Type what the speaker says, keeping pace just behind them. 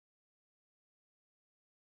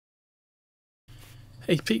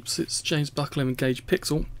Hey peeps, it's James Buckle and Gauge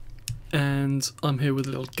Pixel, and I'm here with a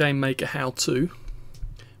little Gamemaker how-to.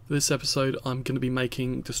 For this episode I'm going to be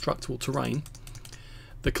making destructible terrain,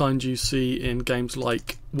 the kind you see in games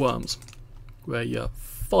like Worms, where you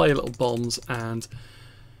fire little bombs and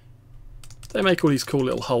they make all these cool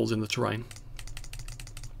little holes in the terrain.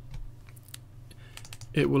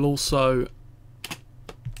 It will also,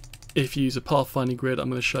 if you use a pathfinding grid, I'm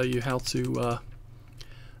going to show you how to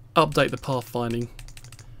update the pathfinding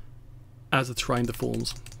as the terrain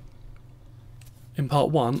deforms. In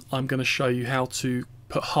part 1 I'm going to show you how to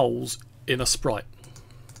put holes in a sprite.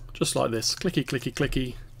 Just like this, clicky clicky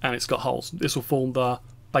clicky, and it's got holes. This will form the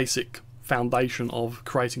basic foundation of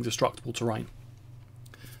creating destructible terrain.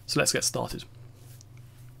 So let's get started.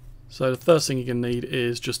 So the first thing you're going to need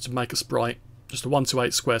is just to make a sprite, just a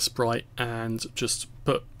 128 square sprite, and just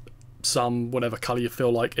put some whatever colour you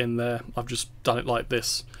feel like in there. I've just done it like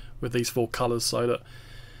this with these 4 colours so that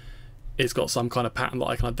it's got some kind of pattern that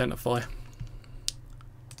I can identify.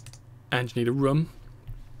 And you need a room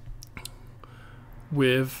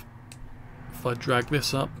with, if I drag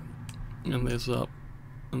this up and this up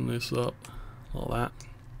and this up like that,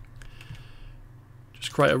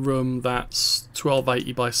 just create a room that's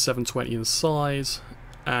 1280 by 720 in size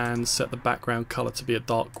and set the background colour to be a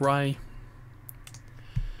dark grey.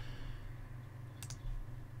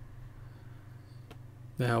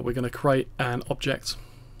 Now we're going to create an object,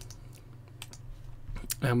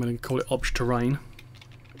 and I'm going to call it obj terrain,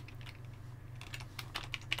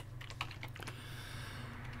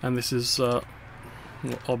 and this is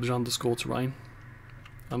obj underscore terrain.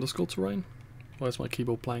 Where's my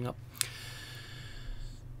keyboard playing up?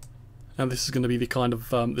 And this is going to be the kind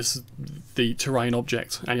of this is the terrain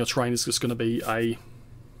object, and your terrain is just going to be a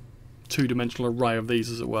 2-dimensional array of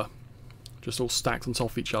these, as it were, just all stacked on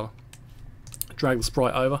top of each other. Drag the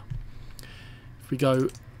sprite over. If we go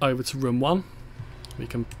over to room 1, we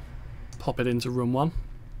can pop it into room 1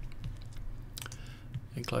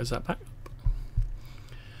 and close that back up.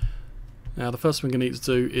 Now the first thing we're going to need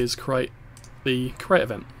to do is create the create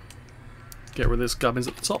event. Get rid of this gubbins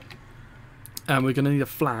at the top, and we're going to need a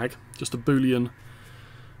flag, just a boolean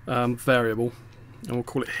variable, and we'll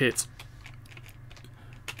call it hit,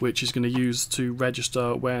 which is going to use to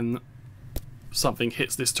register when something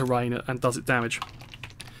hits this terrain and does it damage,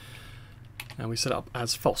 and we set it up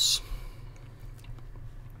as false.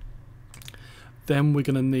 Then we're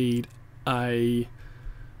going to need a,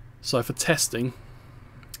 so for testing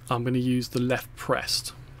I'm going to use the left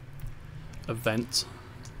pressed event,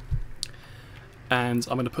 and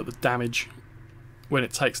I'm going to put the damage, when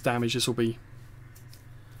it takes damage this will be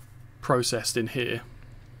processed in here,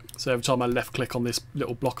 so every time I left click on this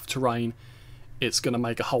little block of terrain it's going to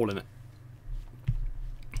make a hole in it.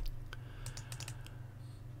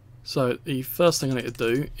 So the first thing I need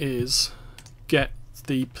to do is get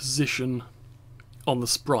the position on the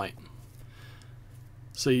sprite.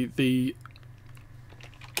 See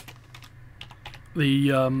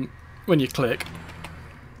when you click,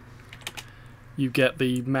 you get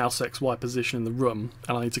the mouse XY position in the room,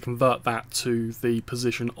 and I need to convert that to the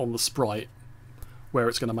position on the sprite where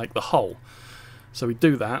it's going to make the hole. So we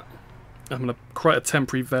do that. I'm going to create a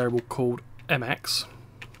temporary variable called mx,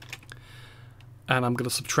 and I'm going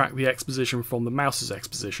to subtract the x position from the mouse's x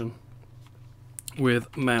position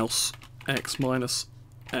with mouse x minus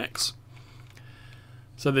x.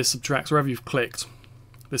 So this subtracts, wherever you've clicked,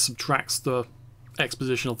 this subtracts the x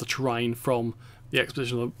position of the terrain from the x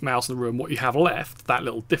position of the mouse in the room. What you have left, that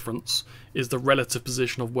little difference, is the relative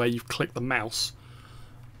position of where you've clicked the mouse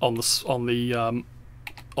on the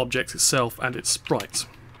object itself and its sprite.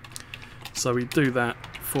 So we do that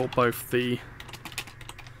for both the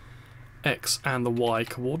x and the y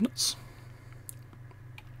coordinates,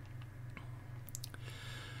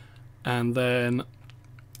 and then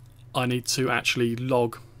I need to actually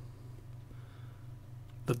log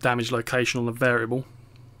the damage location on the variable.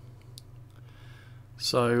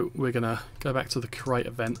 So we're going to go back to the create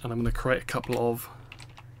event, and I'm going to create a couple of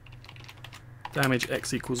damage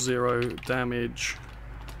x equals 0, damage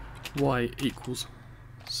y equals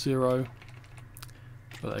 0,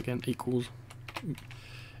 try that again, equals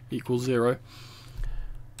 0,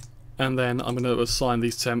 and then I'm going to assign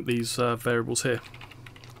these variables here.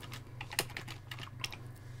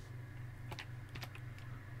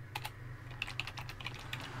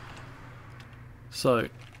 So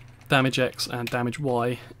damage x and damage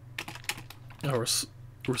y are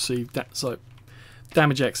received. So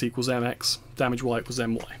damage x equals mx, damage y equals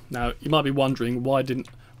my. Now you might be wondering,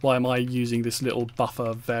 why am I using this little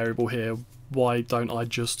buffer variable here? Why don't I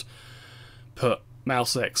just put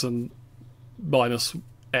mouse x and minus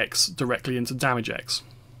X directly into damage X.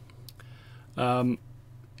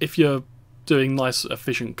 If you're doing nice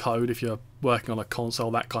efficient code, if you're working on a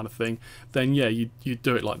console, that kind of thing, then yeah, you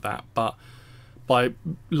do it like that. But by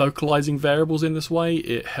localizing variables in this way,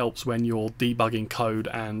 it helps when you're debugging code,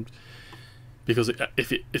 and because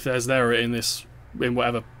if there's an error in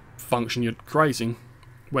whatever function you're creating,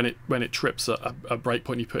 when it trips a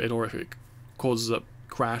breakpoint you put in, or if it causes a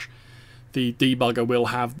crash, the debugger will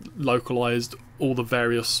have localized all the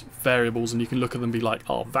various variables, and you can look at them and be like,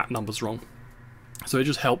 oh, that number's wrong. So it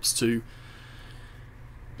just helps to,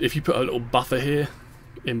 if you put a little buffer here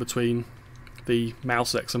in between the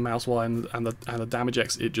mouse X and mouse Y and the damage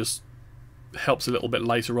X, it just helps a little bit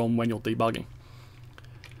later on when you're debugging.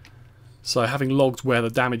 So having logged where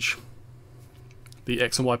the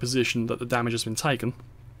X and Y position that the damage has been taken,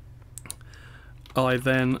 I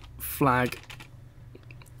then flag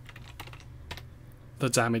the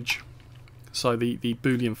damage. So the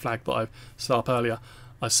Boolean flag that I've set up earlier,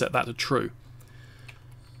 I set that to true.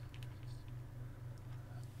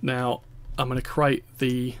 Now I'm going to create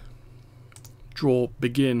the draw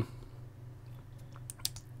begin,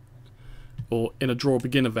 or in a draw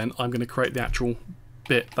begin event, I'm going to create the actual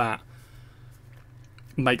bit that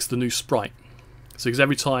makes the new sprite. So because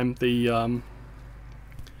every time you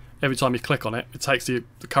click on it, it takes the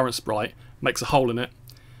current sprite, makes a hole in it,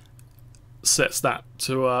 sets that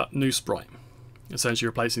to a new sprite, essentially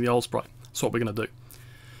replacing the old sprite. That's what we're going to do.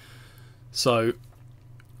 So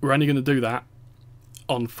we're only going to do that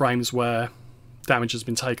on frames where damage has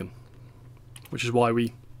been taken, which is why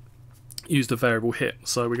we use the variable hit.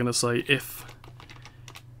 So we're going to say if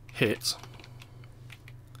hit,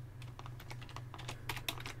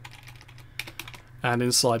 and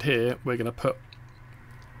inside here we're going to put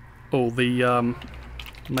all the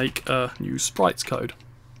make a new sprites code.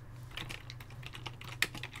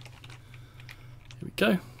 Here we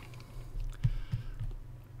go.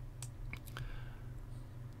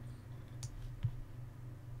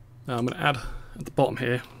 Now I'm going to add at the bottom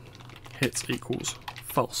here hit equals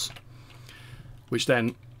false, which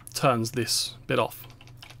then turns this bit off.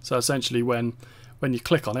 So essentially when you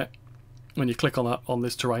click on it, on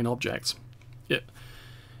this terrain object,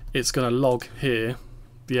 it's going to log here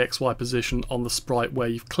the XY position on the sprite where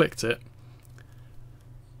you've clicked it,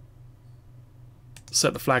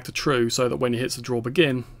 set the flag to true so that when it hits the draw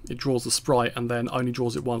begin, it draws the sprite and then only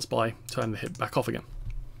draws it once by turning the hit back off again.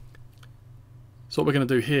 So what we're going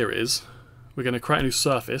to do here is we're going to create a new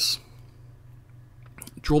surface,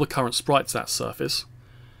 draw the current sprite to that surface,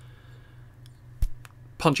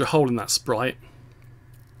 punch a hole in that sprite,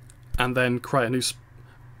 and then create a new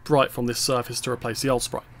sprite from this surface to replace the old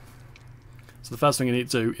sprite. So the first thing you need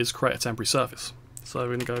to do is create a temporary surface. So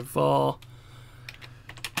we're going to go var,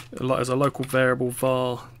 as a local variable,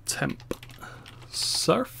 var temp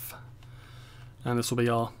surf, and this will be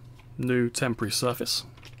our new temporary surface.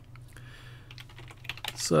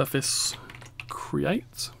 Surface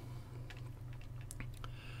create.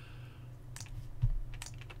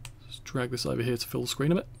 Just drag this over here to fill the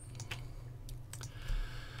screen a bit.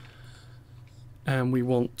 And we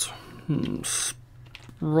want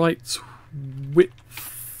sprite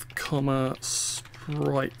width, comma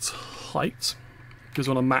sprite height, because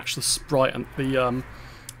we want to match the sprite and the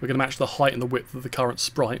we're going to match the height and the width of the current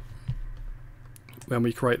sprite when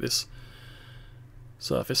we create this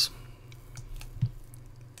surface.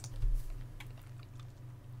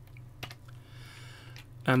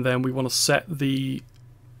 And then we want to set the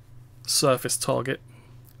surface target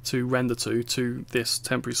to render to this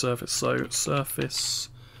temporary surface. So surface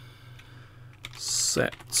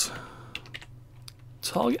set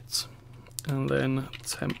target and then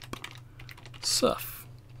temp surf.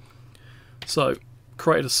 So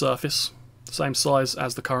created a surface the same size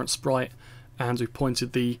as the current sprite, and we've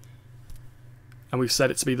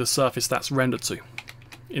set it to be the surface that's rendered to,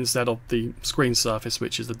 instead of the screen surface,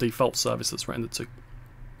 which is the default surface that's rendered to.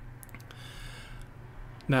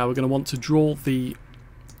 Now we're going to want to draw the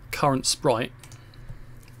current sprite.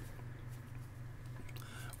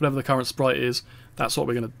 Whatever the current sprite is, that's what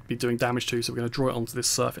we're going to be doing damage to, so we're going to draw it onto this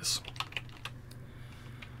surface.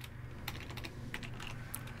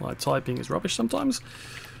 My typing is rubbish sometimes.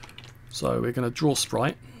 So we're going to draw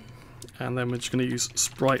sprite, and then we're just going to use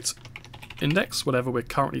sprite index, whatever we're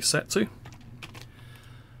currently set to.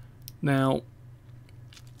 Now,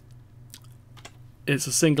 it's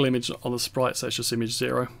a single image on the sprite, so it's just image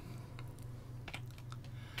 0.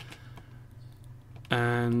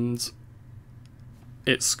 And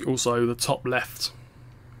it's also the top left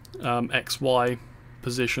XY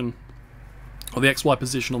position, or the XY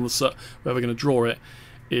position on the where we're going to draw it,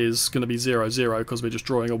 is going to be 0, 0 because we're just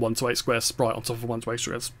drawing a 1 to 8 square sprite on top of a 1 to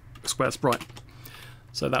 8 square sprite.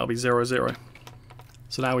 So that'll be 0, 0.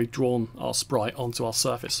 So now we've drawn our sprite onto our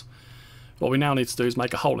surface. What we now need to do is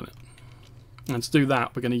make a hole in it. And to do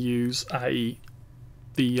that, we're going to use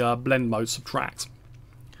the blend mode subtract.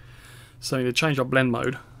 So we need to change our blend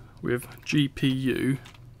mode with GPU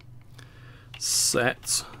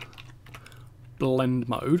set blend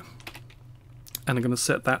mode, and I'm going to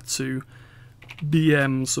set that to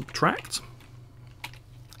BM subtract.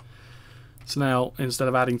 So now instead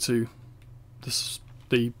of adding to this,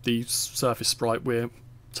 the surface sprite, we're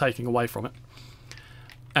taking away from it.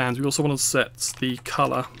 And we also want to set the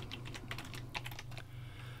color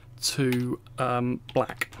to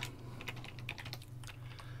black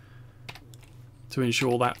to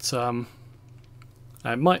ensure that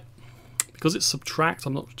it might, because it's subtract,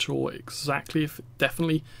 I'm not sure exactly if it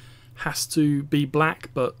definitely has to be black,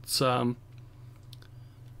 but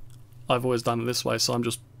I've always done it this way, so I'm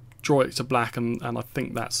just draw it to black, and I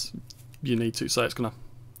think that's you need to, so it's going to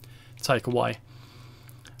take away.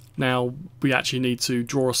 Now we actually need to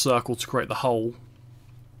draw a circle to create the hole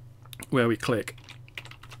where we click,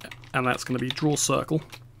 and that's going to be draw circle,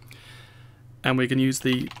 and we can use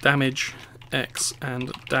the damage X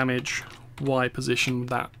and damage Y position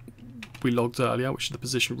that we logged earlier, which is the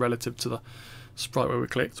position relative to the sprite where we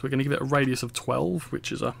clicked. We're going to give it a radius of 12,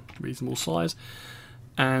 which is a reasonable size,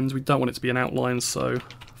 and we don't want it to be an outline, so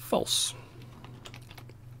false.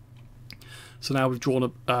 So now we've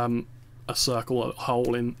drawn a circle, a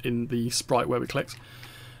hole in the sprite where we clicked.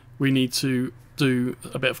 We need to do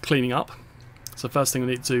a bit of cleaning up. So first thing we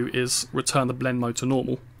need to do is return the blend mode to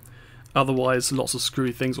normal. Otherwise, lots of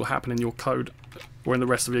screwy things will happen in your code or in the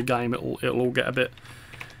rest of your game. It'll all get a bit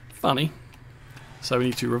funny. So we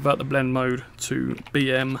need to revert the blend mode to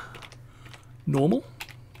BM normal.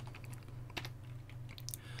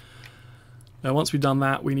 Now once we've done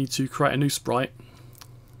that, we need to create a new sprite.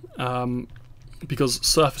 Because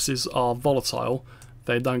surfaces are volatile,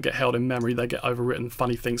 they don't get held in memory, they get overwritten,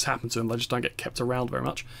 funny things happen to them, they just don't get kept around very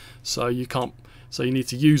much. So you need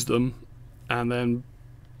to use them and then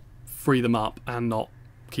free them up and not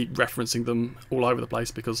keep referencing them all over the place,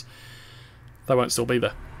 because they won't still be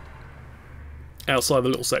there. Outside the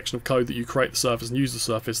little section of code that you create the surface and use the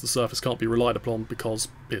surface can't be relied upon because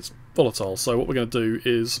it's volatile. So what we're going to do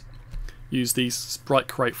is use the sprite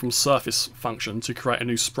create from surface function to create a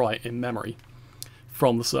new sprite in memory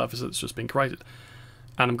from the surface that's just been created.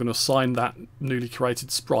 And I'm going to assign that newly created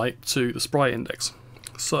sprite to the sprite index.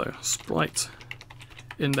 So sprite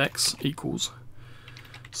index equals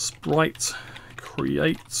sprite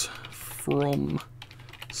create from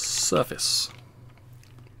surface.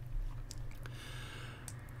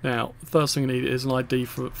 Now, the first thing we need is an ID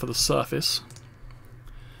for the surface.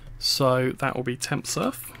 So that will be temp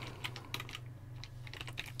surf.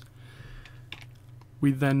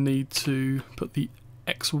 We then need to put the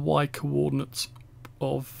XY coordinates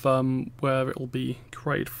of where it will be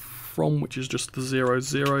created from, which is just the 0,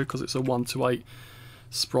 0, because it's a 1 to 8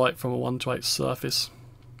 sprite from a 1 to 8 surface.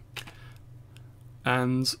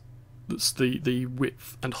 And that's the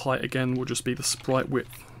width and height again will just be the sprite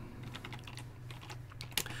width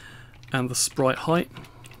and the sprite height.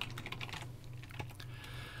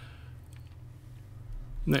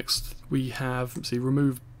 Next we have, let's see,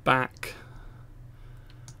 remove back,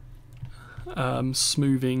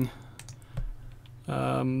 smoothing.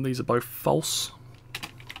 These are both false.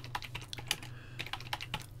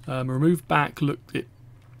 Remove back, look, it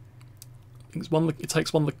takes one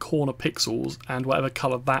of the corner pixels, and whatever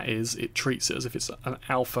colour that is, it treats it as if it's an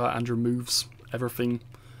alpha and removes everything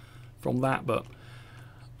from that, but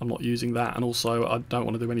I'm not using that, and also I don't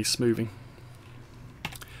want to do any smoothing.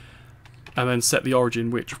 And then set the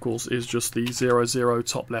origin, which of course is just the 0, 0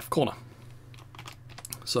 top left corner.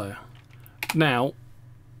 So now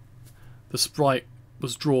the sprite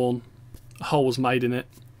was drawn, a hole was made in it,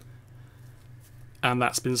 and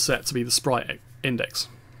that's been set to be the sprite index.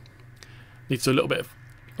 Needs a little bit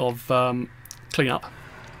of clean up.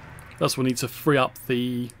 First we'll need to free up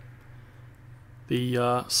the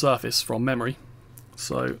surface from memory.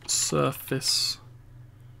 So surface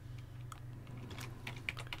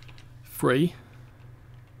free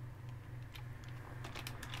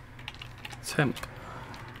temp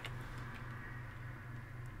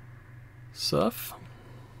surf.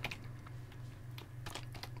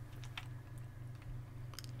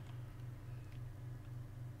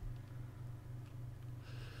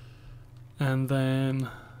 And then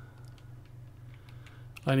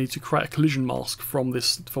I need to create a collision mask from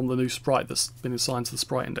the new sprite that's been assigned to the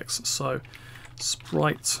sprite index. So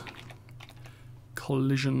sprite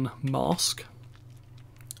collision mask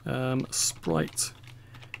sprite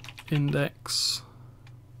index,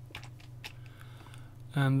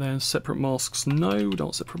 and then separate masks. No, we don't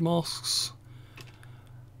want separate masks.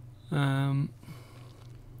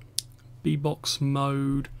 B-box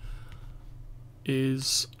mode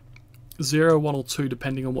is 0, 1 or 2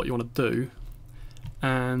 depending on what you want to do,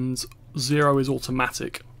 and 0 is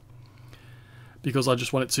automatic because I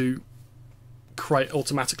just want it to create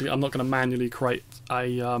automatically. I'm not going to manually create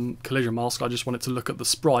a collision mask. I just want it to look at the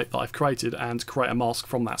sprite that I've created and create a mask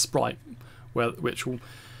from that sprite, which will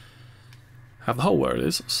have the hole where it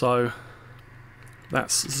is. So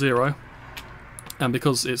that's 0, and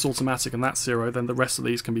because it's automatic and that's 0, then the rest of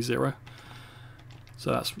these can be 0.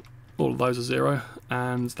 So that's all of those are 0,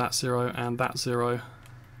 and that's 0, and that's 0,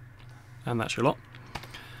 and that's your lot.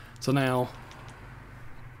 So now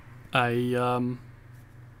so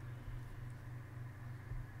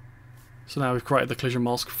now we've created the collision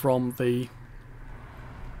mask from the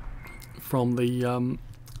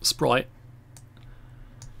sprite.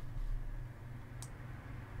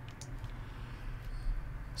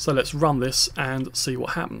 So let's run this and see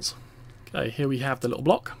what happens. Okay, here we have the little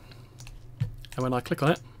block, and when I click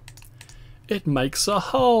on it, it makes a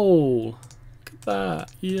hole. Look at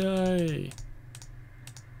that! Yay!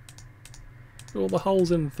 Look at all the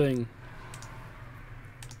holes in the thing.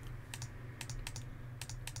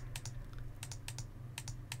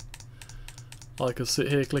 I could sit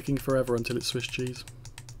here clicking forever until it's Swiss cheese.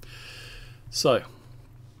 So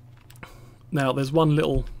now there's one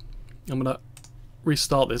little. I'm gonna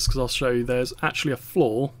restart this because I'll show you there's actually a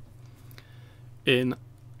flaw in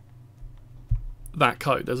that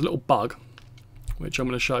code. There's a little bug which I'm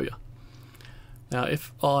going to show you. Now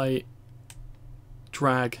if I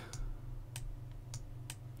drag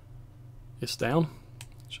this down,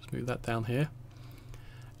 let's just move that down here,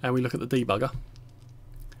 and we look at the debugger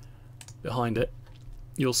behind it,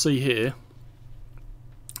 you'll see here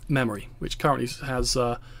memory, which currently has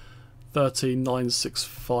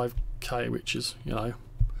 13965K, which is, you know,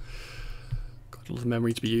 got a lot of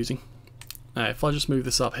memory to be using. Now if I just move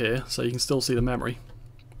this up here so you can still see the memory,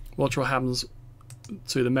 watch what happens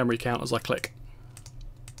to the memory count as I click.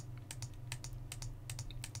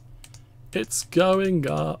 It's going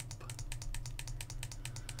up.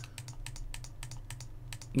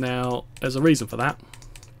 Now there's a reason for that.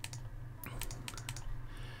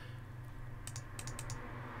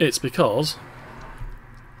 It's because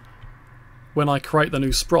when I create the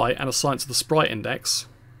new sprite and assign it to the sprite index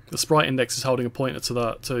is holding a pointer to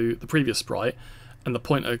the previous sprite, and the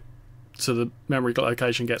pointer to the memory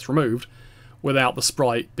location gets removed without the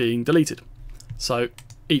sprite being deleted. So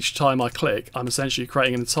each time I click, I'm essentially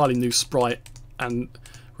creating an entirely new sprite and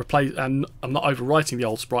I'm not overwriting the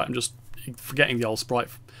old sprite. I'm just forgetting the old sprite,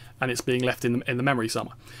 and it's being left in the memory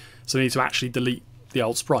somewhere. So we need to actually delete the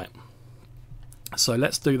old sprite. So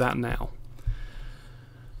let's do that now.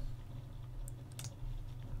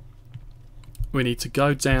 We need to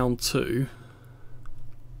go down to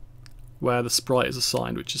where the sprite is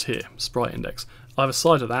assigned, which is here, sprite index. Either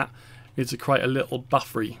side of that, we need to create a little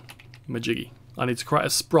buffery majiggy. I need to create a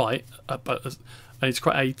sprite, I need to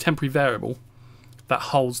create a temporary variable that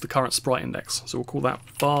holds the current sprite index. So we'll call that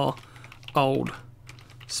var old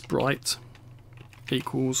sprite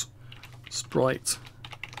equals sprite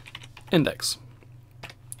index.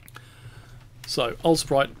 So old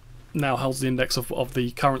sprite now holds the index of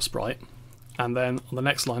the current sprite, and then on the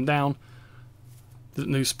next line down, the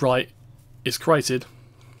new sprite is created,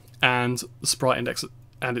 and the sprite index,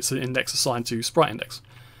 and it's an index assigned to sprite index,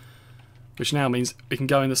 which now means we can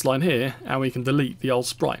go in this line here and we can delete the old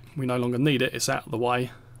sprite. We no longer need it, it's out of the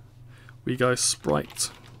way. We go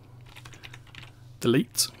sprite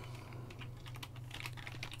delete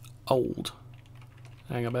old.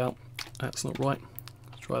 Hang about, that's not right.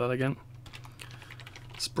 Let's try that again.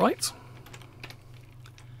 Sprite,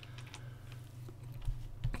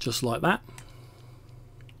 just like that.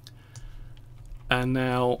 And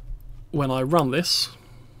now when I run this,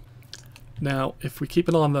 now if we keep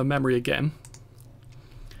an eye on the memory again,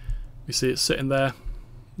 we see it's sitting there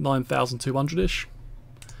 9,200-ish.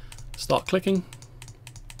 Start clicking.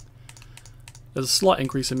 There's a slight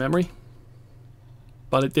increase in memory,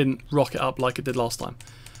 but it didn't rock it up like it did last time,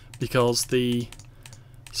 because the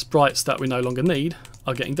sprites that we no longer need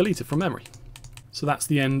are getting deleted from memory. So that's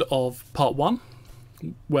the end of part 1,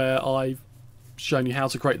 where I've shown you how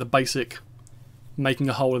to create the basic making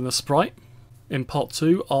a hole in the sprite. In part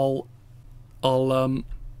 2 I'll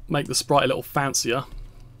make the sprite a little fancier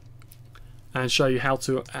and show you how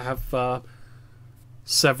to have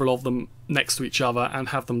several of them next to each other and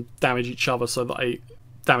have them damage each other so that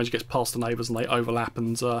damage gets past the neighbours and they overlap,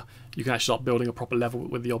 and you can actually start building a proper level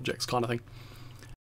with the objects kind of thing.